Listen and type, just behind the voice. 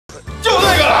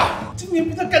今年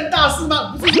不是要干大事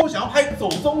吗？不是说想要拍走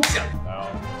中奖？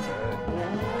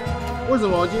为什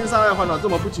么今天沙拉环岛这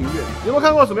么不情愿？有没有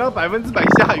看过什么样100%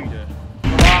下雨的？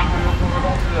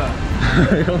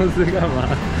公司干嘛？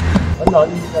环岛一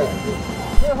直在雨。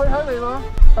可以回台北吗？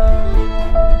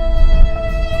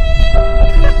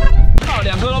靠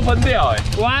，2颗都喷掉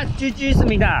哇，GG 思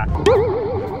密达。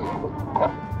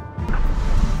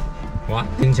哇，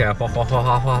听起来哗不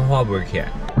会起来。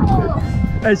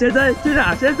先生去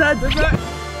哪？先生。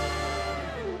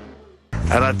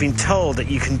And I've been told that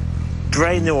you can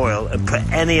drain the oil and put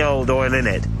any old oil in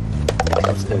it.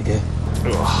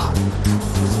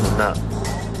 No.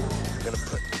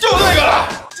 就这个啦！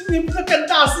今年不是要干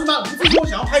大事吗？不是说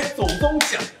想要拍走中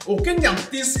奖？我跟你讲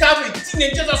 ，Discovery 今年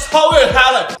就是要超越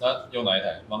它了。那用哪一台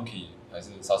 ？Monkey 还是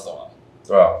杀手啊？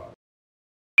对啊。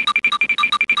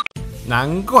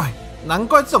难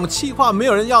怪这种企划没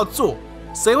有人要做，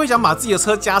谁会想把自己的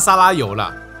车加沙拉油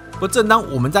啦？不，正当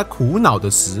我们在苦恼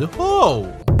的时候，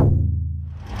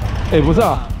不是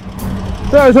啊，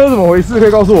这台车怎么回事？可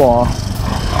以告诉我吗？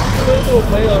这是我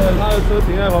朋友的，他的车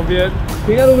停在旁边，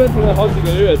停在路边停了好几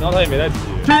个月，然后他也没在骑。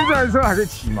今天这台车还可以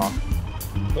骑吗？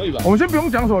可以吧？我们先不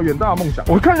用讲什么远大的梦想，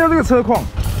我看一下这个车况，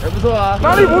还不错啊。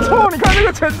哪里不错？你看这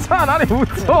个前叉哪里不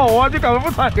错？我就赶快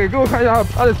不踩，给各位看一下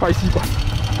它的排气管。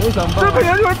非常棒。这平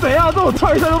常就会怎样？这种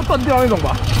踹一下就断掉那种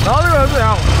吧。然后这个是怎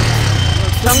样？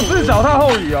强制脚踏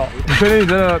后移哦。你确定你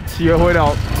真的骑得回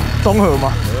了综合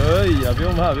吗？可以啊，不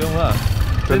用怕，不用怕。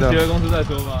先骑回公司再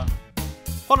说吧。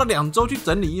花了2周去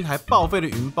整理一台报废的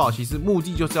云豹，其实目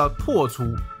的就是要破除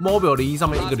Mobile 01上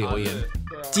面一个留言：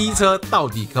机车到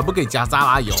底可不可以加沙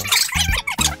拉油？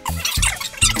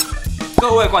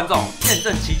各位观众，见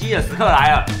证奇迹的时刻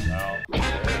来了！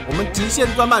我们极限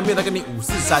专卖没有在跟你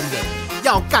543的，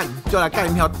要干就来干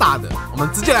一票大的，我们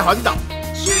直接来环岛，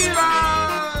去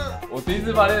吧！我第一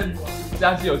次发现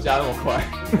加机油加那么快。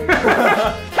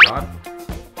3、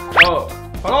2、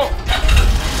发动！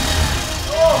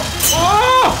哦！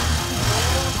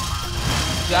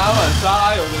加满沙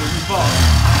拉油的云豹。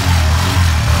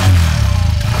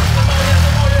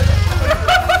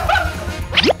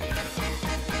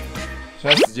现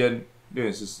在时间6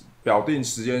点40，表定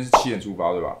时间是7点出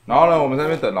发，对吧？然后呢，我们在那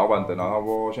边等老板，等到差不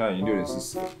多现在已经6点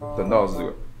40了，等到的是这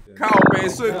个。靠北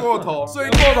睡过头，睡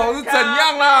过头是怎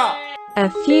样啦 ？A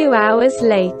few hours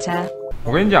later。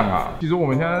我跟你讲啊，其实我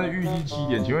们现在是预计7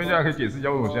点，请问一下可以解释一下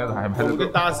为什么现在还拍这个？我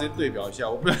跟大家直接对表一下，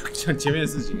我不想讲前面的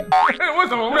事情。为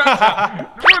什么不要讲？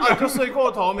就睡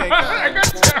过头没？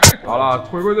好啦，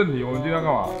回归正题，我们今天要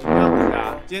干嘛？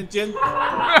今天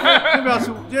不要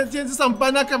出，今天是上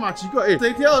班，那干嘛？奇怪，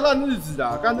谁挑的烂日子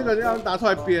啊？刚这个要拿出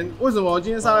来编，为什么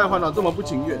今天沙拉环岛这么不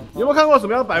情愿？有没有看过什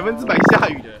么样100%下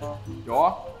雨的？有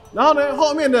啊。然后呢，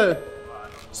后面的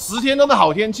10天都是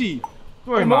好天气。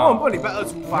对嘛？我们不能礼拜2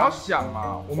出发。你要想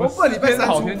嘛，我们不能礼拜3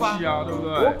好出发啊，对不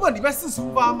对？我们不能礼拜4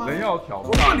出发吗？人要挑战。我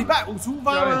们不能礼拜5出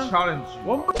发吗 ？Challenge。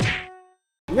我们不。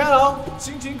你看哦，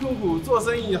辛辛苦苦做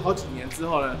生意好几年之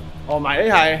后呢，买了一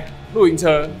台露营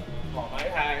车，买一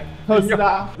台特斯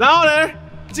拉，然后呢，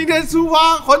今天出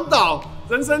发环岛，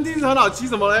人生第一次环岛骑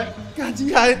什么呢？干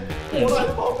一台破烂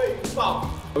的报废云豹。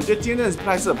我觉得今天真的是不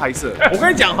太适合拍摄。我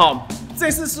跟你讲哈。这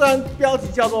次虽然标题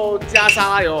叫做加沙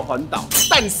拉油环岛，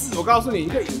但是我告诉你，一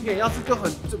个影片要是就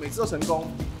每次都成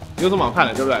功，有什么好看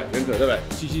的，对不对？元可对不对？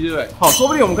七七对不对？好，说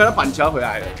不定我们可能板桥回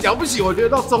来了，了不起，我觉得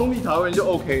到中立桃园就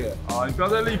OK 了。啊，你不要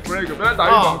再立 flag， 不要再打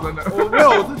预防针了。我没有，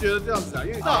我是觉得这样子啊，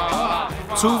因为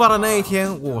出发的那一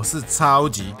天，我是超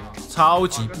级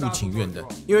不情愿的，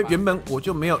因为原本我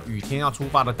就没有雨天要出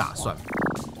发的打算。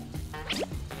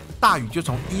大雨就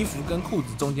从衣服跟裤子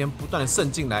中间不断的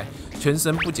渗进来，全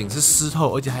身不仅是湿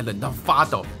透，而且还冷到发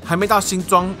抖。还没到新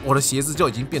庄，我的鞋子就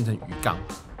已经变成鱼缸。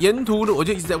沿途我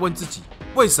就一直在问自己，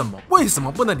为什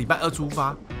么不能礼拜2出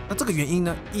发？那这个原因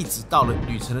呢，一直到了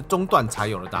旅程的中段才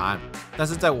有了答案。但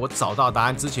是在我找到答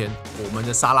案之前，我们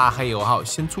的沙拉黑油号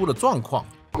先出了状况。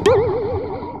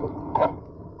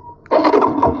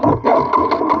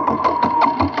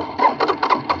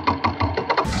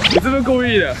你是不是故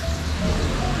意的？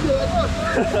有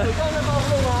刚才发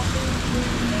动吗？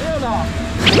没有的，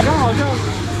我刚好像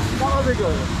抓到这个。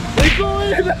你故意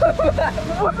的，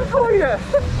我是故意的。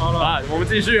好了，我们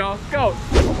继续哦 ，Go！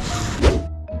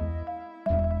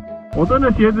 我真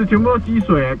的鞋子全部都积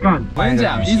水干。我跟你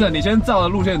讲，医生，你先照着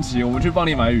路线骑，我们去帮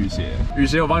你买雨鞋。雨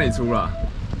鞋我帮你出了，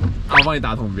我帮你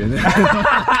打桶边。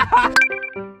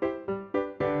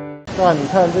那你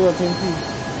看这个天气，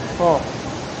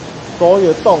手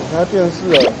也动，还变色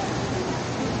了。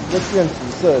就变紫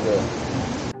色的。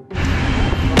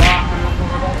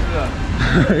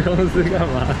公司干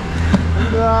嘛？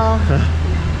对啊。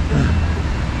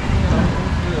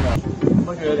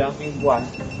会觉得良心不安？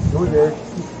你会觉得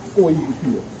过意不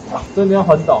去了？真的要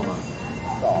环岛吗？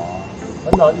环岛啊！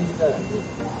环岛意义在哪边？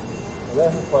我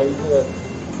在怀疑这个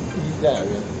意义在哪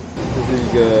边？这是一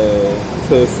个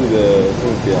测试的目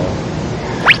标。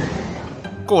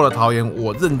过了桃园，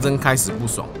我认真开始不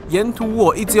爽。沿途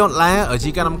我一直用蓝牙耳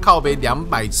机跟他们靠北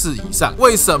200次以上。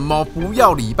为什么不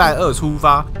要礼拜2出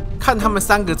发？看他们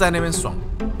3个在那边爽，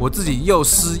我自己又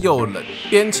湿又冷，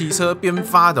边骑车边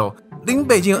发抖。林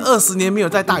北已经有20年没有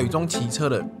在大雨中骑车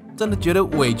了。真的觉得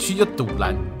委屈又堵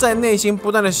然，在内心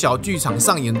不断的小剧场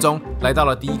上演中，来到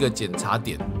了第一个检查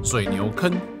点——水牛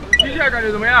坑。骑起来感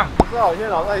觉怎么样？不知道，我现在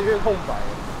脑袋一片空白。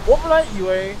我本来以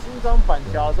为新庄板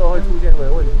桥的时候会出现这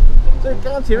个问题，所以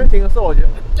刚刚前面停的时候，我觉得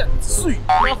碎，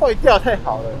它坏掉太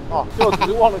好了哦，就只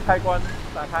是忘了开关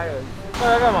打开而已。那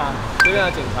在干嘛？这边来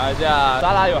检查一下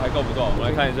沙拉油还够不够，我们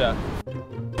来看一下，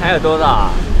还有多少啊？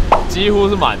几乎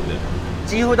是满的，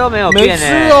几乎都没有变没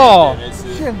吃哦，没吃。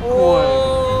见鬼！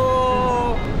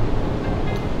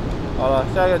好了，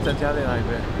下一个检查点哪里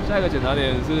边？下一个检查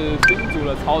点是新竹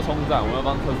的超充站，我们要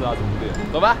帮特斯拉充电，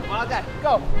走吧，马上盖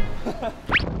 ，Go！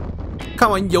 看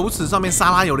完油尺上面沙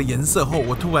拉油的颜色后，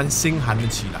我突然心寒了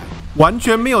起来。完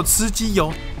全没有吃机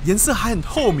油，颜色还很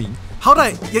透明，好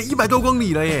歹也100多公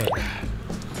里了耶！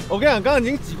我跟你讲，刚刚已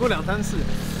经挤过2、3次，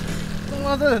他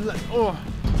妈真的很冷哇！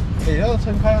要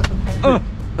撑开，要撑开。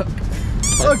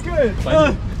good，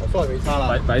我算了没差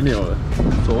了，白扭了，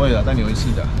所谓的再扭一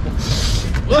次的。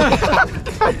不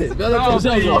要再做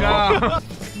效果了。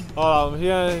好了，我们现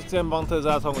在帮特斯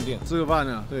拉充个电，吃个饭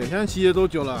呢。对，现在骑了多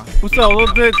久了？不是啊，我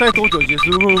说再多久结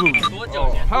束？多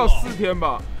久？还有4天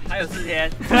吧？还有4天，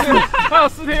还有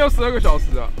4天又12个小时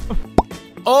啊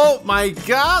 ！Oh my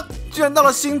god！ 居然到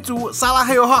了新竹，沙拉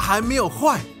黑油号还没有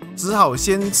坏，只好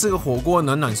先吃个火锅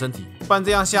暖暖身体，不然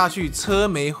这样下去车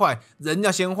没坏，人要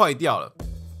先坏掉了。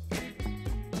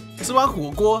吃完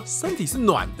火锅，身体是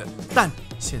暖的，但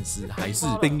现实还是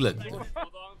冰冷的。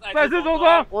再次重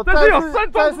装，我这次有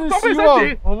3种装备升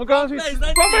级。我们刚刚去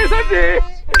装备升级。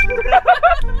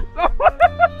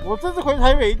我这次回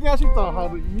台北一定要去找好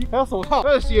的鱼，还有手套，还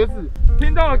有鞋子。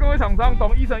听到了，各位厂商，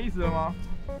懂一层意思了吗？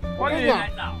欢迎。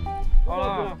好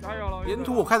了，加油了！沿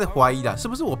途我开始怀疑了，是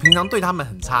不是我平常对他们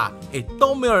很差？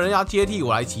都没有人要接替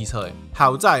我来骑车。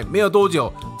好在没有多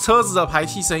久，车子的排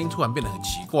气声音突然变得很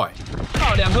奇怪。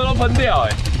靠，2颗都喷掉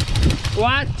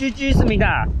哇，GG 思密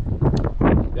达。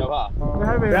不要怕，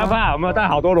不要怕，我们有带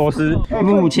好多螺丝。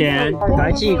目前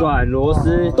排气管螺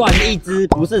丝断1只，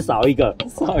不是少一个，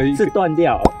是断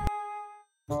掉。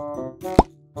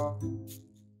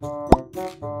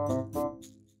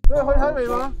可以回台北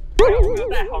吗？我们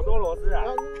带好多螺丝啊！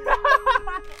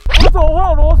我怎么会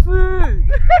有螺丝？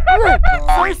不是，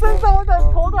谁身上会带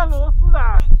头断螺丝啊？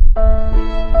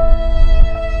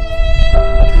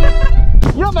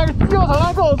你要买个机油厂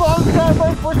商跟我说，他们现在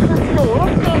不吃机油，我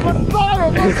怎么抓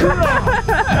人都吃了？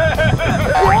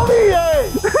国力耶，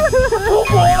出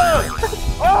国了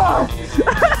啊！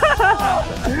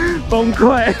崩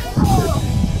溃！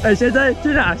先生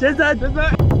去哪？先生。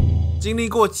经历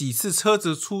过几次车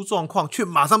子出状况，却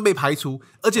马上被排除，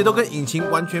而且都跟引擎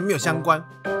完全没有相关。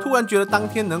突然觉得当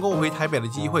天能够回台北的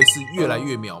机会是越来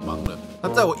越渺茫了。那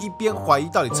在我一边怀疑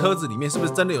到底车子里面是不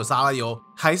是真的有沙拉油，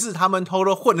还是他们偷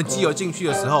偷混了机油进去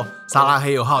的时候，沙拉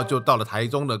黑油号就到了台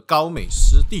中的高美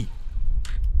湿地。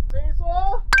谁说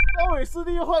高美湿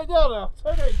地又坏掉了？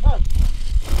吹给你看。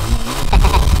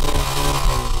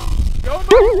有卤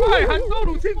菜，杭州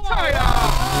卤青菜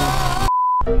啊！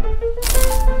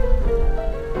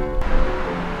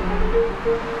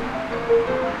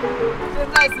现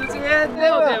在时间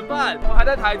6点半，我们还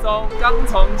在台中，刚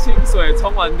从清水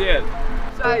充完电，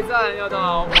下一站要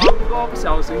到皇宫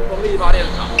小型风力发电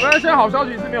厂。但是现在好消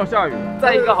息是没有下雨，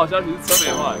再一个好消息是车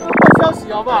没坏。好消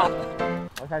息好不好？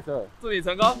我开车了，祝你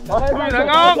成功，祝你成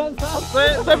功，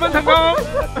追分成功。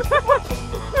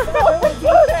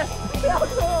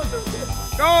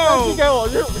相机给我，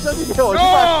相机给我，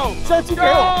相机给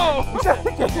我，相机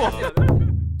给我。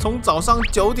从早上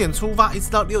9点出发，一直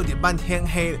到6点半天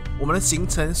黑了。我们的行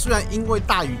程虽然因为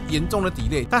大雨严重的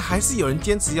delay， 但还是有人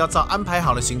坚持要照安排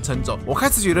好的行程走。我开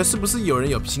始觉得是不是有人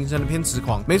有行程的偏执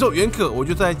狂？没错，袁可，我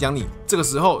就在讲你。这个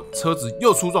时候车子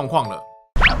又出状况了。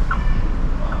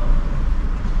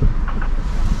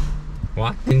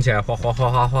哇，听起来滑不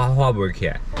起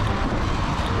来。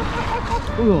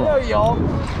没有油，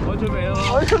完全没有，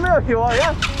完全没有油啊！你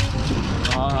看，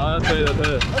好，推了。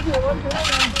而且完全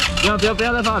没有。不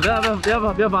要再放，不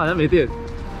要放，好像没电。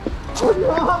我想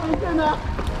要它没电呢，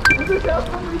我就想要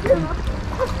它没电呢。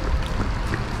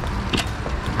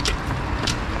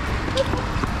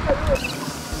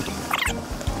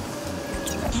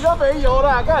比较没油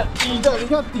啦，看底的，你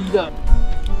看底的。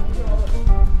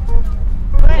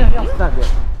要子弹的。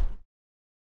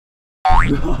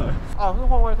啊，是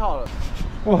换外套了。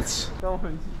我去，等我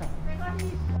很气啊。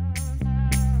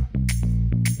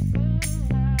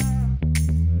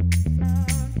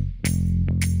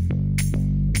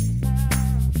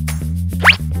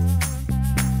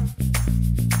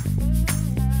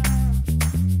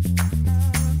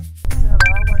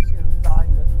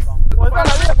我在哪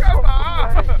里干嘛？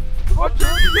我前几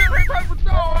天还拍不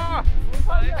到啊！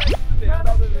等一下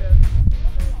到这边。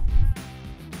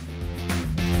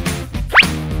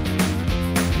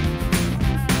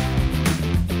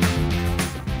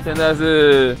现在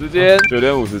是时间9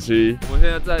点57，我们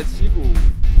现在在七股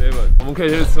 7， 我们可以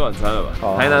去吃晚餐了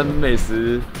吧？台南美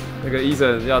食那个医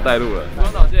生要带路了，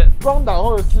光岛见。光岛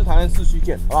或者是台南市区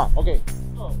见，好不好 ？OK。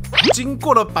经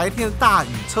过了白天的大雨，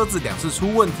车子2次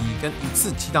出问题，跟1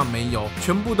次骑到没油，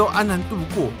全部都安然度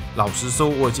过。老实说，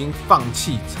我已经放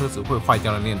弃车子会坏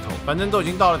掉的念头，反正都已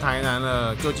经到了台南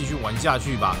了，就继续玩下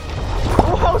去吧。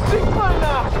我好兴奋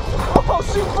啊！我好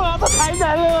兴奋啊！到台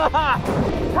南了啊！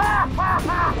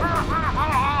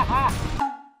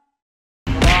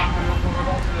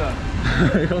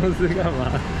回公司干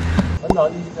嘛？环岛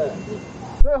第1站。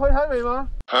对，回台北吗？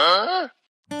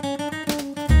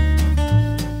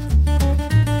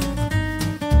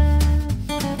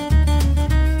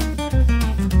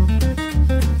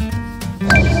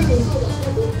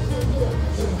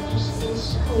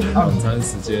晚餐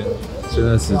时间，现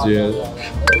在时间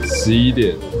11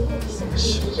点。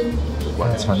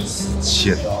晚餐时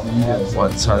间，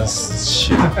晚餐时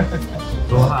间，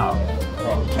多好。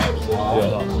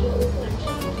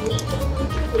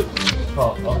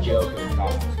好 ，OK， 好。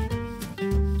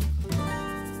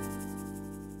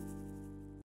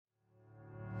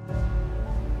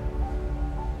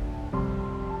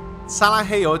沙拉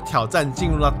黑油挑战进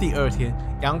入到第2天，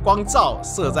阳光照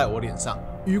射在我脸上，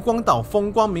渔光岛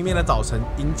风光明媚的早晨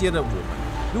迎接了我们。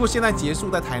如果现在结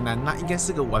束在台南，那应该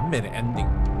是个完美的 ending。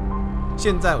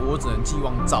现在我只能寄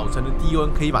望早晨的低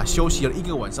温可以把休息了1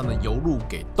个晚上的油路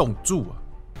给冻住啊！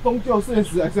终究现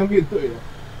实还是要面对的。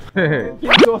听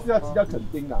说是要骑到垦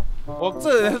丁啦。我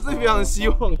这人是非常希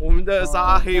望我们的沙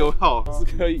拉黑油号是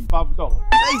可以发不动的。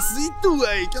11度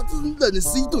哎，这真冷的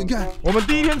11度，你看。我们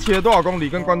第1天骑了多少公里？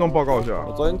跟观众报告一下。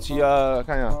我昨天骑了，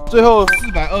看一下，最后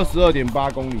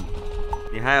422.8公里。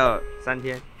你还有3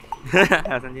天，还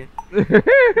有3天，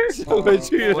想回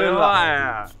去了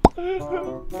啦。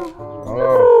好了，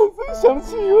真想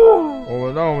起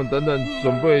了。让我们等等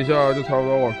准备一下，就差不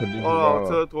多往垦丁出发了。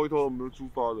车拖一拖，我们就出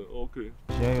发了。OK。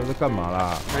现在又在干嘛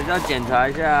啦？还是要检查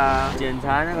一下啊，检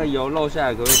查那个油漏下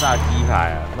来可不可以炸鸡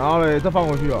排啊？然后嘞，再放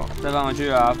回去哦。再放回去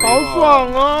啊。好爽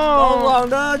哦！超爽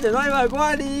的，检查100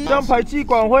块的。这样排气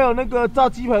管会有那个炸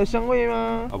鸡排的香味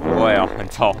吗？不会哦，很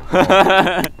臭。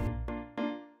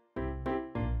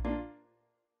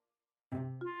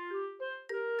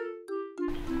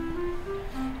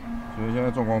所以现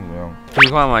在状况怎么样？情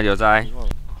况嘛，有在。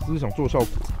只是想做效果。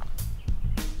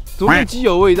怎么有机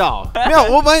油味道？没有，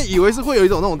我本来以为是会有一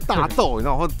种那种大豆，你知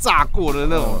道，或炸过的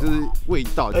那种，就是味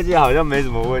道，而且好像没什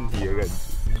么问题的感觉。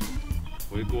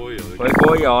回锅油的，回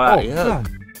锅油啦，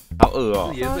好恶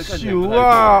哦。颜色看起来秀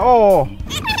啊，哦。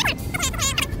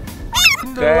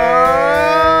对。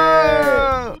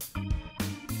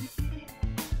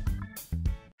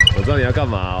我知道你要干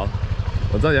嘛哦，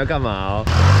我知道你要干嘛哦。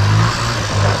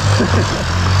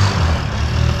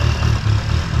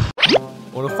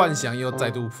我的幻想又再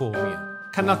度破灭。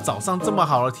看到早上这么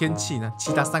好的天气呢，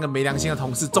其他3个没良心的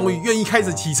同事终于愿意开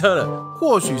始骑车了。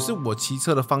或许是我骑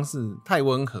车的方式太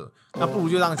温和，那不如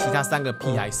就让其他3个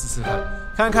屁孩试试看，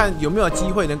看看有没有机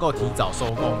会能够提早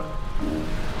收工了。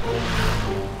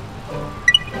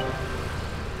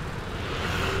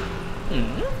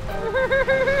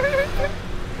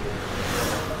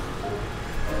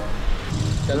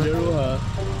感觉如何？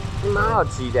蛮好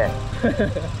骑的，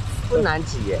不难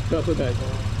骑耶。不难骑。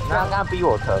他刚刚逼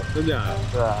我车，真假的？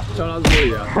对啊，敲他玻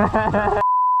璃啊。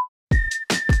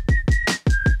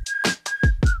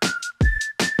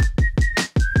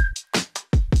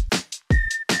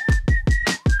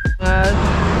我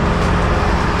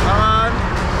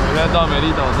们现在到美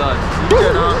丽岛站，几点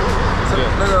啊？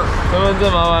那个身份证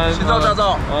麻烦。驾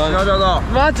照，驾照。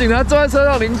妈，警察坐在车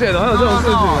上临检的，还有这种事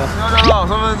情啊？驾照，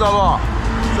身份证照不好？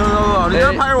身份证照，你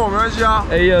在拍我没关系啊。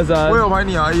A123，我有拍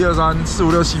你啊，1、2、3、4、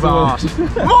5、6、7、8，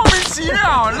莫名其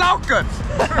妙绕梗。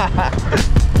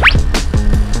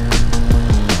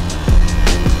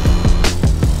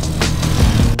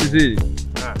就是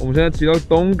我们现在骑到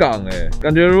东港哎，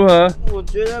感觉如何？我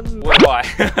觉得不会坏。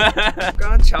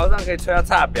刚刚桥上可以吹到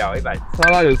差表100。沙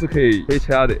拉油是可以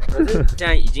掐的，可是现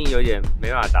在已经有点没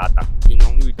办法打档。停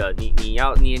红绿灯，你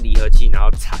要捏离合器，然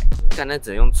后踩，但那只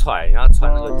能用踹，然后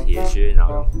穿那个铁靴，然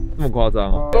后这么夸张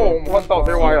啊？那我们换倒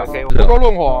飞歪了，可以都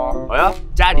润滑。我要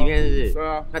家里面是不是？对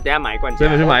啊。那等下买一罐，所以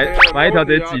我们去买一条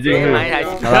直接挤进去。买一台。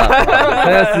好了，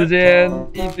现在时间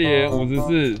1点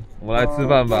54，我们来吃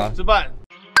饭吧。吃饭。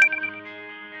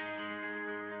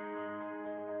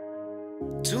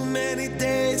 Too many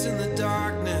days in the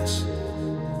darkness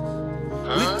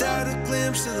without a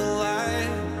glimpse of the light.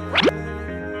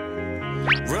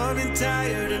 Running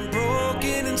tired and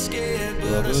broken and scared,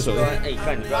 but I still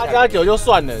他加酒就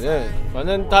算了，反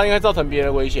正他应该造成别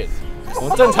人危险。我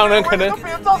们正常人可能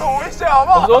别人造成危险好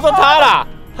不好？我说他啦，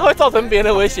他会造成别人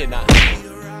的危险呐。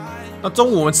 那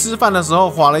中午我们吃饭的时候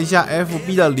滑了一下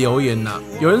FB 的留言呐，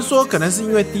有人说可能是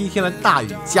因为第一天的大雨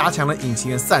加强了引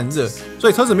擎的散热，所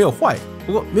以车子没有坏。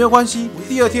不过没有关系，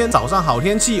第二天早上好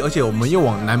天气，而且我们又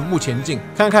往南部前进，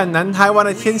看看南台湾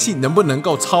的天气能不能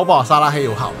够超爆沙拉黑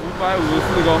油号。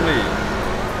554公里，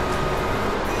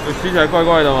有骑起来怪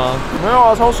怪的吗？没有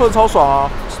啊，超顺超爽啊！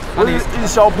那你一直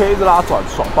削配一直拉转，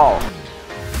爽爆！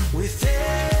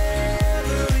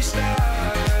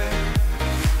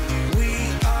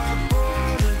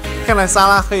 看来沙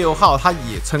拉黑油号它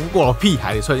也撑过了屁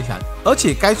孩的摧残，而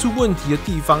且该出问题的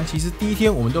地方，其实第一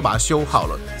天我们都把它修好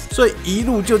了，所以一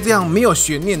路就这样没有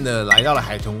悬念的来到了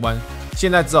海豚湾。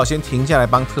现在只好先停下来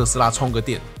帮特斯拉充个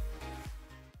电。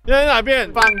现在哪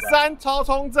边？仿山超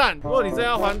充站。如果你真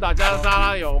要环岛加沙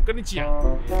拉油，我跟你讲，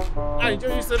那你就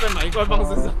去7-Eleven买一罐放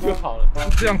身上就好了。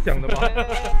是这样想的吗？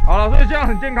好了，所以这样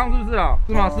很健康是不是啊？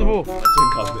是吗，师傅？很健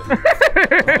康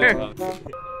的。健康。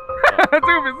这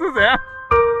个名字怎样？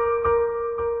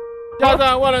 挑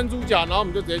战万人猪脚，然后我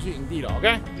们就直接去营地了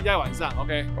 ，OK？ 期待晚上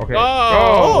 ，OK？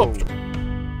 Go！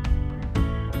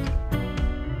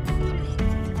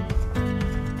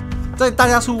 在大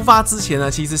家出发之前呢，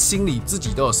其实心里自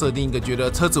己都有设定一个觉得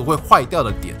车子会坏掉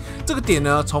的点。这个点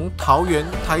呢，从桃园、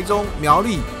台中、苗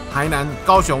栗、台南、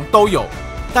高雄都有，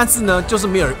但是呢，就是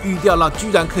没有人预料到，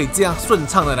居然可以这样顺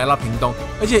畅的来到屏东，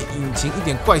而且引擎一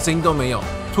点怪声音都没有。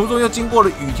 途中又经过了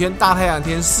雨天、大太阳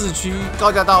天、市区、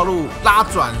高架道路、拉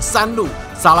转、山路，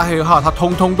沙拉黑油号它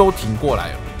通通都停过来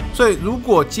了。所以如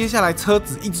果接下来车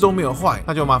子一直都没有坏，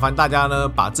那就麻烦大家呢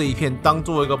把这一片当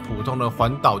做一个普通的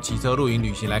环岛骑车露营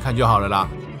旅行来看就好了啦。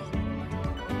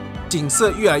景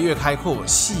色越来越开阔，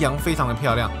夕阳非常的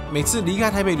漂亮。每次离开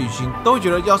台北旅行，都会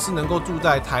觉得要是能够住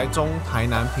在台中、台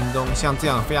南、屏东像这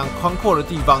样非常宽阔的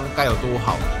地方，该有多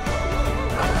好。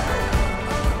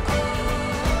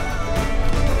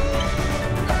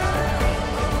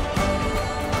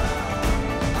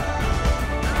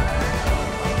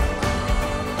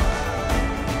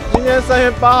 今天3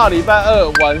月8号，礼拜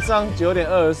2晚上9点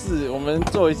24，我们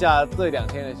做一下这2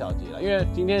天的小结了。因为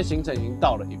今天行程已经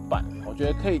到了一半，我觉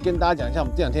得可以跟大家讲一下我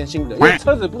们这2天心得。因为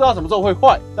车子不知道什么时候会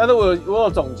坏，但是我有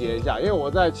总结一下，因为我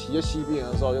在骑西滨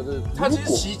的时候，就是他其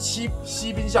实骑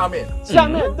西滨下面，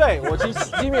对我骑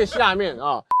西滨下面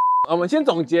啊。我们先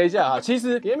总结一下啊，其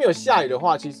实也没有下雨的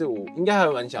话，其实我应该还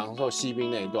蛮享受西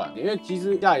滨那一段，因为其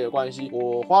实下雨的关系，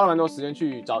我花了蛮多时间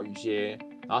去找雨鞋。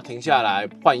 然后停下来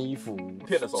换衣服，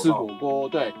吃火锅，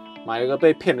对，买了一个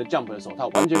被骗的 Jump 的手套，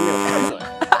完全没有水准。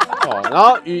哦，然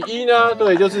后雨衣呢，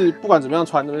对，就是不管怎么样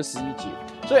穿都是11节，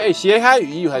所以斜开雨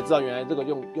衣我才知道原来这个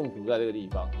用途在这个地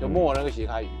方，就摸那个斜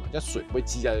开雨嘛，叫水不会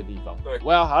积在这个地方。对，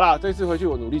我要好啦，这次回去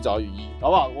我努力找雨衣，好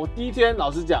不好？我第一天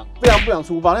老实讲非常不想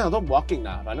出发，那想说不要紧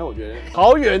啦，反正我觉得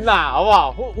桃园啦，好不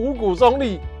好？五股中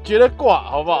立。 觉得挂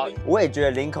好不好？我也觉得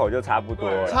林口就差不多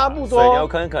了，差不多。水牛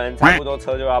坑可能差不多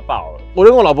车就要爆了。我就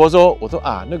跟我老婆说，我说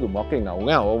啊，那个我要跟你讲，我跟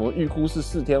你讲，我们预估是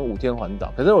4天5天环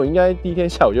岛，可是我应该第一天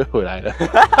下午就回来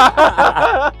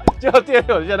了。结果第二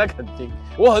天我就在垦丁，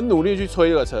我很努力去催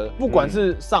这个车，不管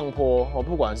是上坡哦，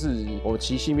不管是我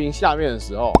骑西滨下面的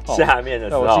时候，我骑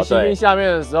西滨下面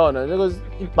的时候呢，那个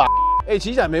一把，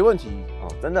骑起来没问题。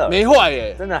 真的没坏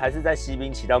耶，真的还是在西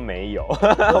滨骑到没有，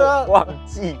忘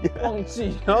记，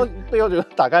然后背后觉得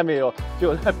打开没有，结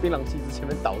果在槟榔西子前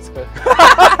面倒车，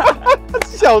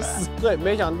笑死！对，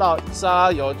没想到沙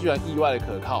拉油居然意外的可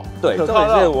靠。对，重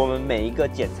点是我们每一个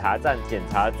检查站检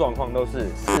查状况都是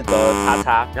4格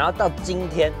叉，然后到今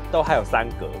天都还有3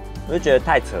格。 我就觉得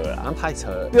太扯了，好像太扯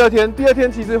了。第二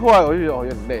天其实后来我就觉得有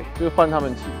点累，就换他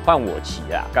们骑，换我骑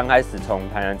啦。刚开始从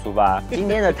台南出发，今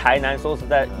天的台南说实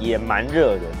在也蛮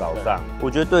热的，早上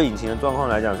我觉得对引擎的状况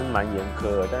来讲是蛮严苛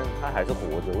的，但是它还是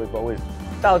活着，我也不知道为什么。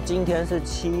到今天是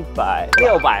622，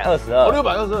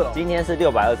 622，今天是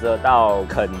622到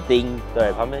垦丁，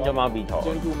对，旁边就猫鼻头，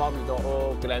兼顾猫鼻头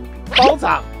哦 glamping 包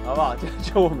场，好不好？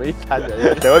就我们一餐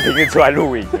的，谁会平时出来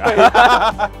露营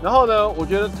啊？然后呢，我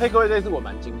觉得 takeaway 这次我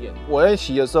蛮惊艳。我在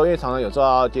骑的时候，因为常常有时候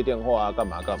要接电话啊，干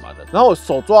嘛的。然后我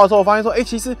手抓的时候，发现说，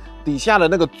其实底下的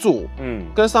那个座，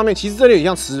跟上面其实真的有点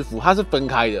像磁浮，它是分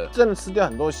开的，真的吃掉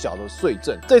很多小的碎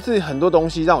震。这次很多东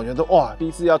西让我觉得，哇，第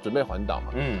一次要准备环岛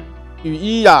嘛，雨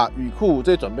衣呀、雨裤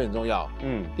这些准备很重要，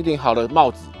一顶好的帽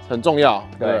子很重要，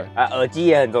对啊，耳机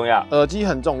也很重要，耳机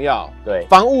很重要，对，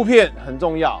防雾片很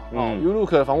重要，U-Look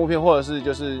的防雾片或者是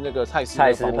就是那个蔡司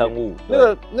喷雾，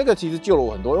那个其实救了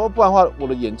我很多，因为不然的话，我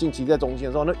的眼镜其实在中间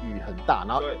的时候，那雨很大，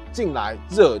然后进来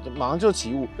热，马上就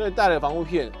起雾，所以带了防雾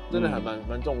片真的还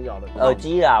蛮重要的。耳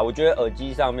机啊，我觉得耳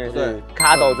机上面是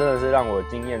Cardo 真的是让我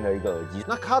惊艳的一个耳机。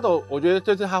那 Cardo 我觉得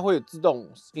这次它会自动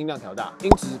音量调大，音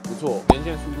质不错，连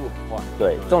线速度很快。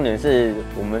对，重点是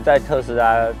我们在特斯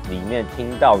拉里面听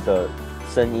到的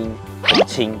声音很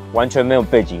轻，完全没有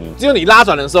背景音，只有你拉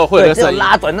转的时候会有那个声音，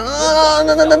拉转，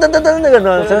那个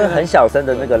呢，真的很小声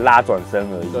的那个拉转声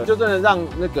而已，就真的让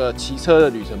那个骑车的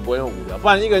旅程不会那么无聊，不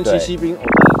然一个人骑西滨，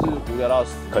真的是无聊到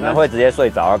死，可能会直接睡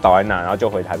着，然后倒在那，然后就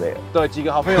回台北了。对，几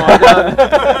个好朋友啊，这样。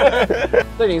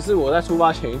这点是我在出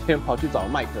发前一天跑去找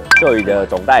麦克，就你的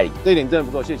总代理，这一点真的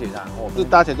不错，谢谢他。这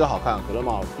搭起来就好看，可乐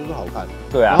帽就是好看。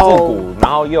对啊，复古，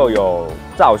然后又有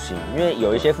造型，因为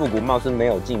有一些复古帽是没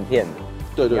有镜片的。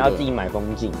对，你要自己买风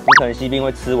镜，你可能西滨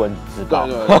会吃蚊子吃爆。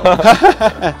对，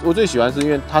我最喜欢是因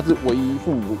为它是唯一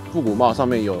复古帽上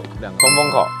面有2个通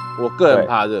风口。我个人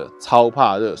怕热，超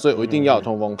怕热，所以我一定要有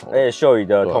通风口。而且秀宇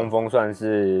的通风算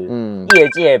是业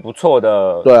界不错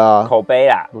的口碑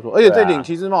啦，不错。而且这顶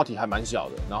其实帽体还蛮小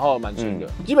的，然后蛮轻的，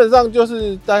基本上就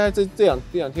是大概这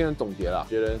两天的总结啦。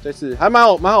觉得这次还蛮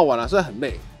好玩啦，虽然很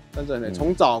累，但是很累，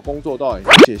从早工作到尾，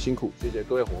谢谢辛苦，谢谢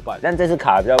各位伙伴。但这次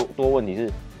卡比较多问题是。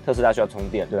特斯拉需要充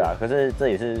电，对啊，可是这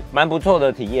也是蛮不错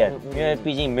的体验，因为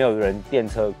毕竟没有人电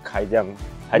车开这样，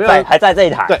还在这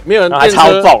一台，对，没有人还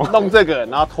超重弄这个，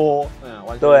然后拖，完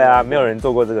全对啊，没有人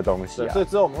做过这个东西啊。所以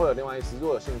之后我们会有另外一支，如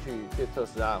果有兴趣对特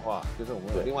斯拉的话，就是我们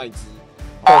有另外一支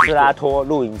特斯拉拖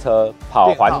露营车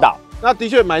跑环岛。那的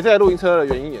确买这台露营车的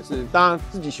原因也是，当然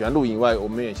自己喜欢露营以外，我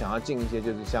们也想要进一些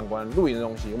就是相关露营的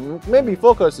东西。我们 maybe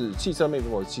focus 汽车 ，maybe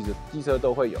或汽车、机车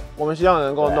都会有。我们希望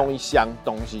能够弄一箱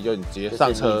东西，就你直接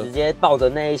上车，你直接抱着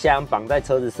那一箱绑在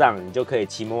车子上，你就可以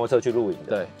骑摩托车去露营。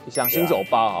对，一箱新手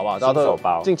包，好不好？新手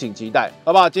包，敬请期待，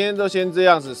好不好？今天就先这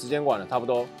样子，时间晚了，差不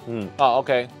多。好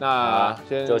OK， 那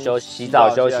先就洗澡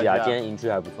休息啊。今天营区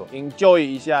还不错 ，enjoy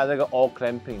一下这个 all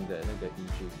clamping 的那个营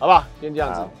区，好不好？先这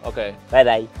样子 ，OK， 拜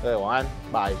拜。对，晚安，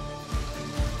拜。